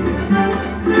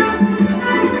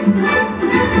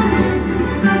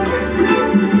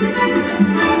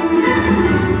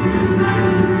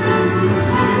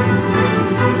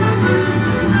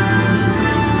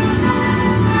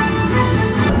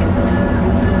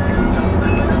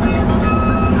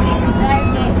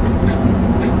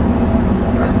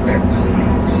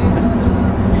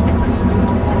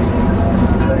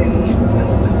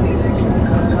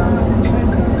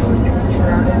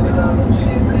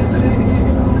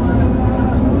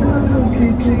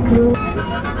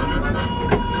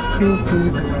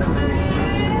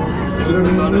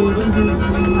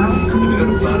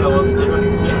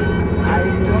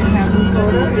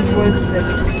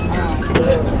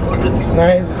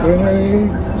 Nice greenery.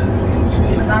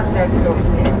 It's not that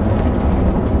close, yeah.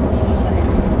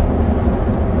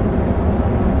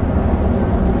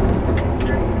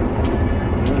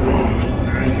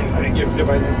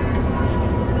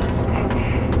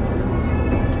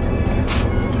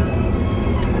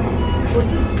 What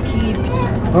is keep?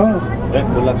 Oh. That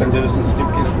Koala conservation skip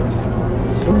case.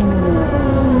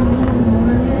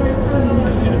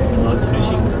 Lots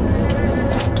fishing.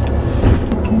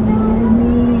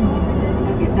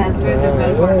 Okay, that's where the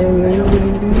Melbourne is.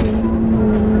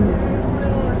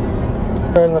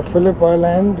 And the Phillip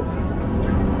Island.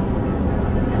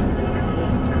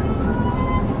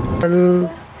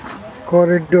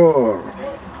 Corridor.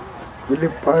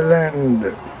 Phillip Island.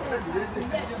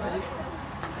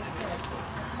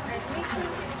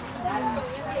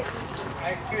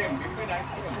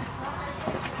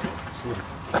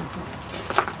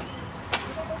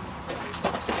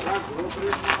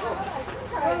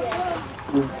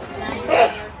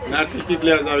 ના ticket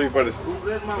લેવા જવી પડે.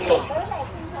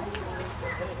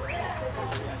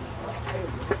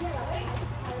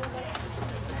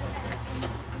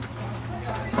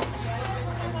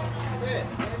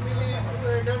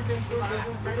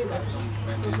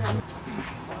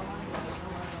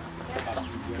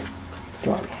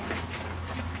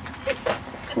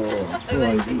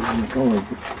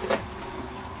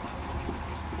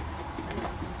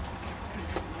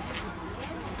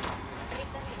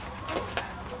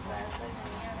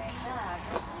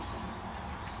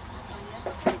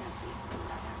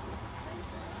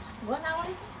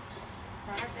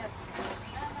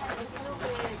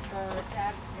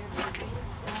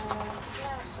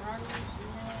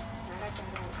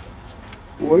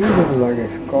 वही दिन लगे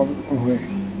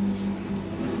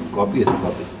Copy is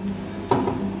copy.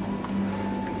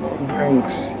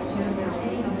 drinks.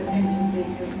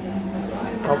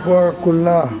 Kapur,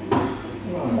 Kulla,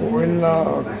 Koala,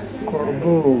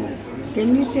 Korbu. Can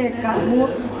you say Kapur,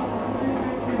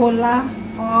 Koala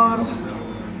or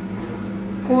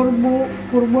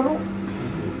Korburu?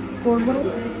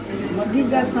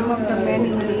 These are some of the many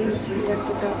names that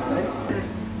put up.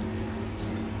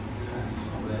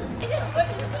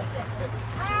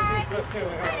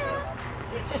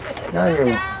 क्या ये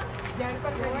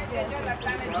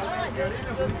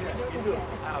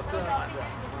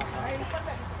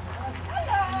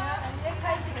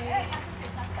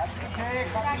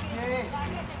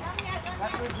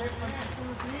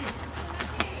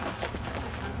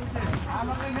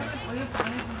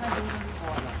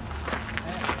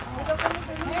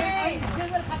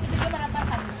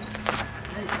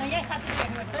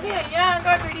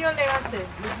video लेवा से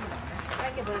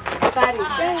સારી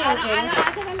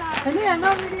એનો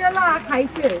વિડિયો લા ખાઈ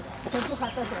છે બધું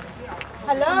ખાતો છે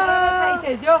હેલો ખાઈ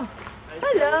છે જો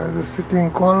hello sitting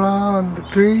koala on the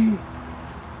tree.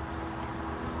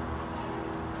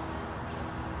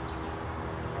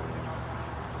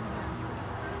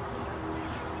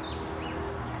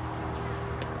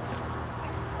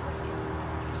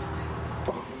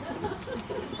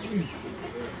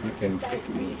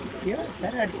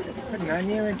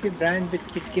 નાની એમાંથી બ્રાન્ડ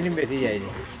ચીટકીને બેસી જાય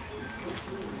છે.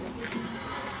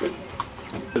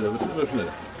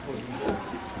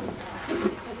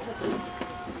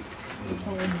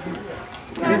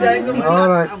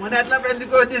 મને આટલા પ્રેમથી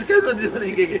કોઈ ડિસ્કસ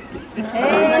નથી કે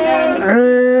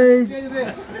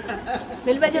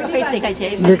બિલબાજુનો ફેસ દેખાય છે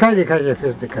દેખાય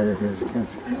ફેસ દેખાય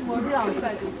મોઢું આવશે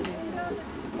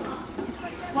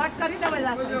સ્પોટ કરી દે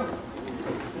બધા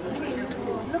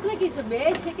look like it's a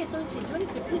bed છે કે શું છે જો ને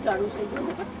કેટલું જાડું છે જો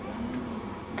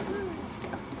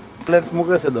પ્લેટ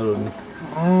મૂકે છે દરરોજની.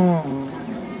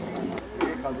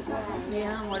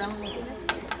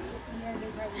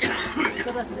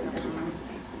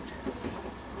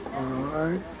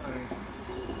 Alright.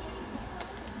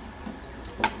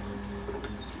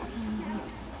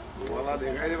 Koala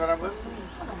દેખાય છે બરાબર?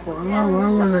 Koala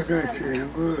બરાબર દેખાય છે.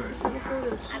 Good.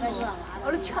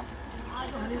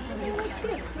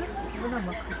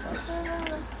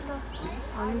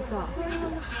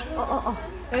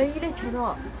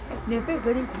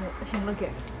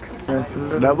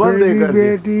 Double દેખાય છે.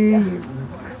 બેટી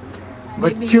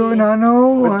બચ્ચો નાનો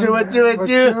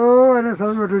બચ્ચો અને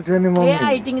સાસ બેઠું છે એની mummy.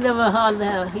 eating all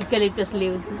the eucalyptus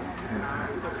leaves.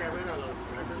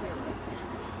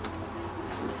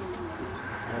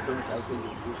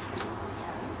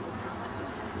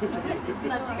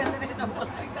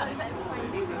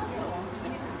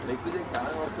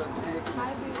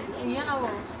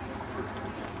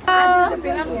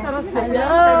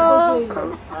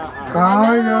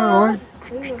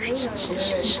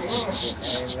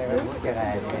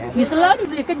 Bisa lah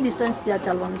diberikan distance dia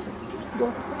calon.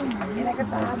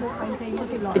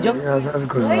 Yeah, that's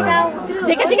good.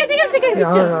 Take a picture.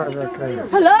 Yeah, okay.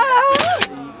 Hello.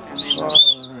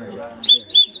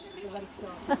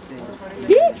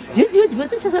 Jujur,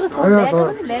 betul saya salah. Oh, yeah,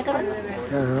 sorry. Lekker.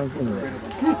 Yeah, that's good.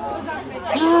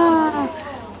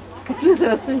 કેટલું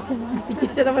સરસ હોય છે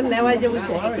picture પણ લેવા જેવું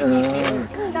છે.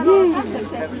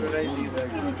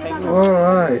 All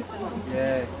right.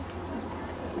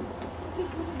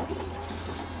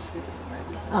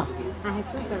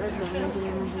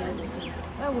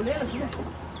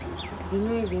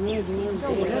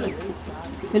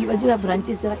 પેલી બાજુ આ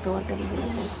બ્રાન્ચીસ જરા કવર કરી દે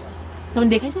છે. તમને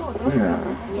દેખાય છે? ઉપર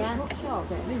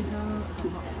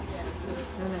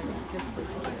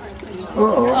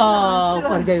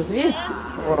ગયું.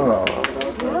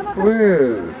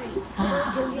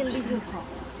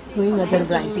 Going other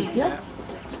branches there.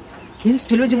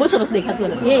 પેલું જ બહુ સરસ દેખાતું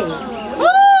હતું.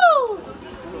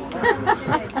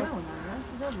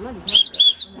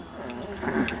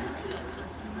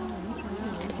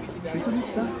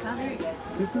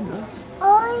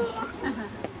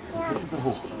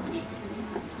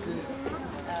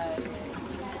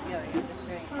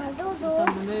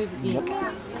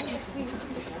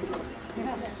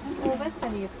 Oh, that's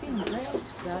only a fin,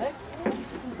 right?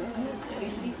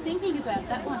 He's thinking about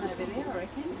that one over there, I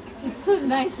reckon. It's so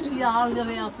nicely all the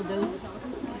way up though.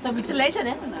 तो पीछे ले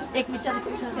चले एक पीछे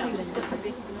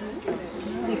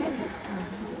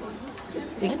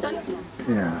देखे तो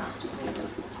Yeah.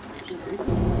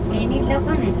 ini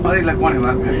lakukan મારી લખવાની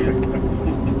વાત કરી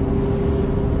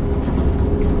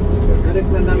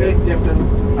કલેક્શન નામ એક ચેપ્ટર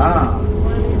હા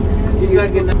ટીકા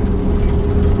કે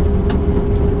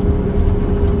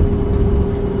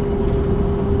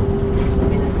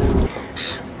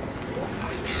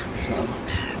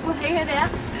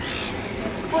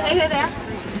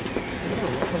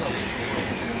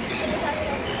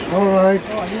All right.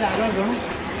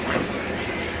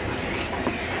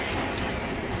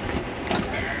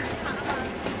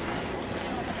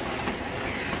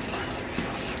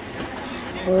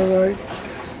 All right.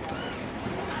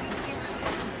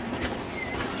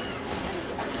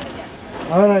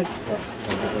 All right.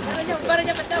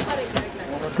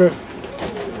 Good.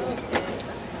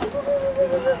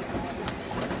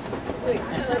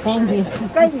 Thank you.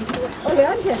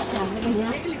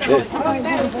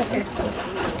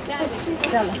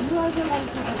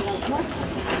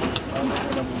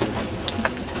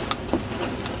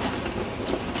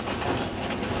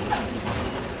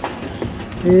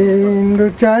 Indo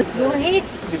chai. Lohit.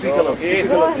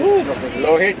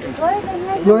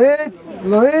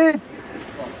 Lohit.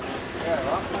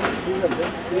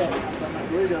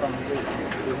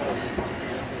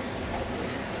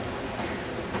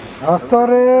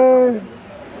 Astore.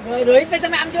 Rohit पे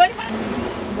તમે આમ જોવો ને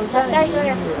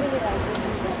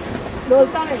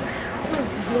બોલતા નહીં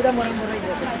પૂરા મોરા મોરા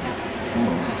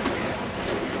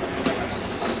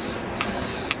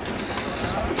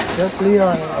Just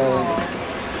Leon.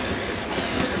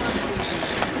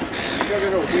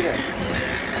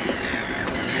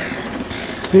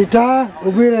 Rita,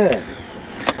 ubi re.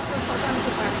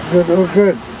 Good, oh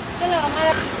good.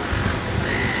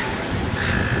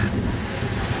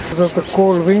 Because of the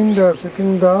cold wind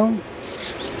sitting down.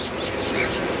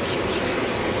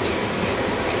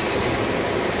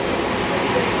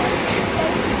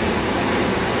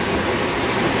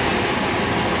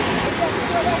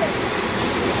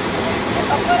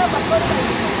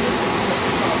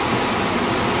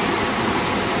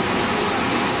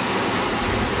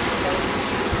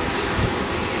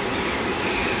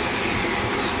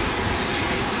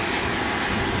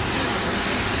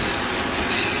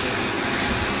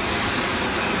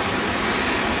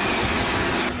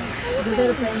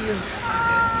 Udah pengen.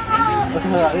 Có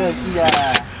thơ ở đây chi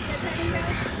à?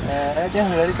 Cái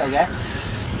hơi đi tàu ghé.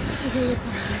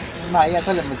 Mà ai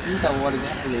có lần mà chín tàu qua được nhé,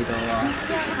 hay gì tàu à?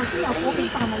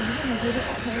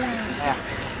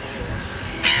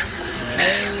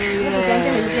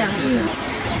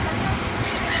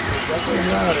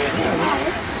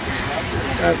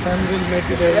 Sun will make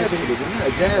it everything.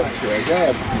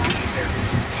 Ajab.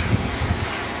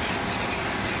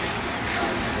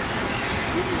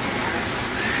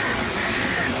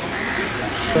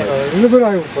 Ini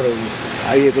berapa ऊपर है?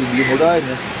 Ai kalau beli modal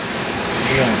ni.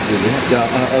 Ya,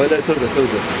 ada surga.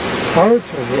 How much?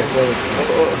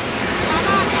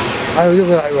 Ayo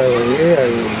juga ayo.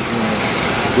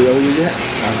 Dia je.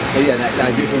 Iya nak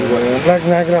tadi semua.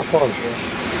 Niagara Falls.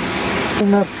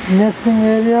 Nesting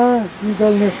area,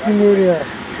 seagull nesting area.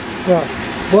 Yeah,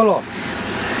 bolo.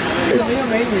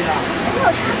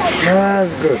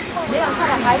 That's good.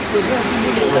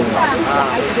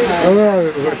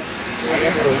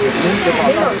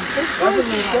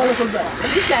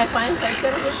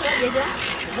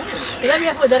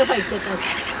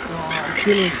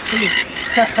 Very good.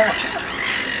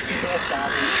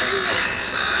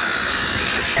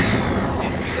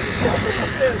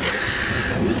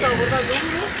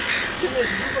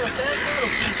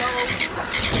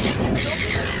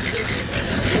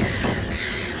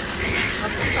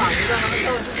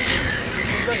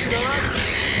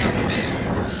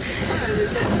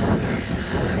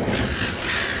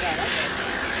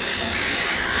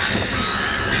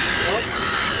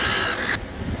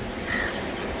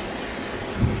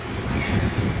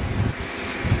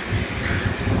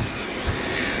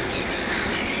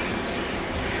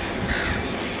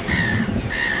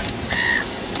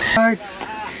 Right,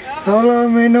 Solo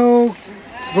menu,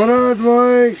 Bharat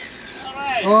boy.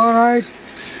 All right,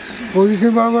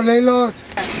 position बराबर ले लो.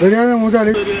 दरिया में मुझे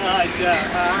ले.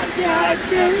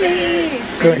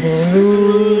 कहीं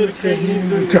दूर.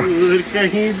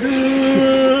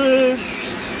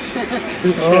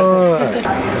 All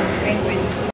right.